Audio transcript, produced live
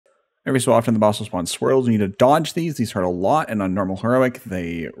Every so often, the boss will spawn swirls. You need to dodge these. These hurt a lot, and on normal heroic,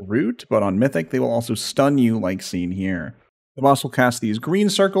 they root, but on mythic, they will also stun you, like seen here. The boss will cast these green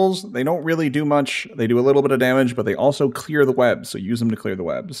circles. They don't really do much. They do a little bit of damage, but they also clear the webs, so use them to clear the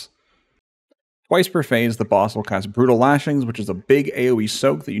webs. Twice per phase, the boss will cast Brutal Lashings, which is a big AoE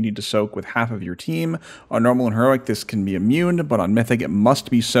soak that you need to soak with half of your team. On normal and heroic, this can be immune, but on mythic, it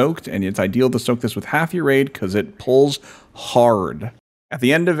must be soaked, and it's ideal to soak this with half your raid because it pulls hard. At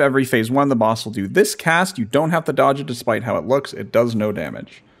the end of every phase 1, the boss will do this cast. You don't have to dodge it despite how it looks. It does no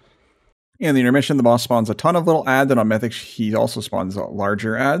damage. In the intermission, the boss spawns a ton of little ads, and on mythic, he also spawns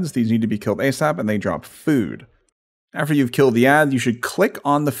larger ads. These need to be killed ASAP, and they drop food. After you've killed the ad, you should click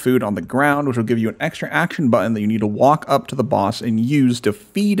on the food on the ground, which will give you an extra action button that you need to walk up to the boss and use to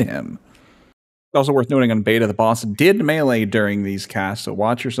feed him. It's also worth noting on beta, the boss did melee during these casts, so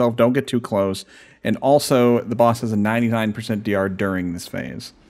watch yourself, don't get too close. And also, the boss has a 99% DR during this phase.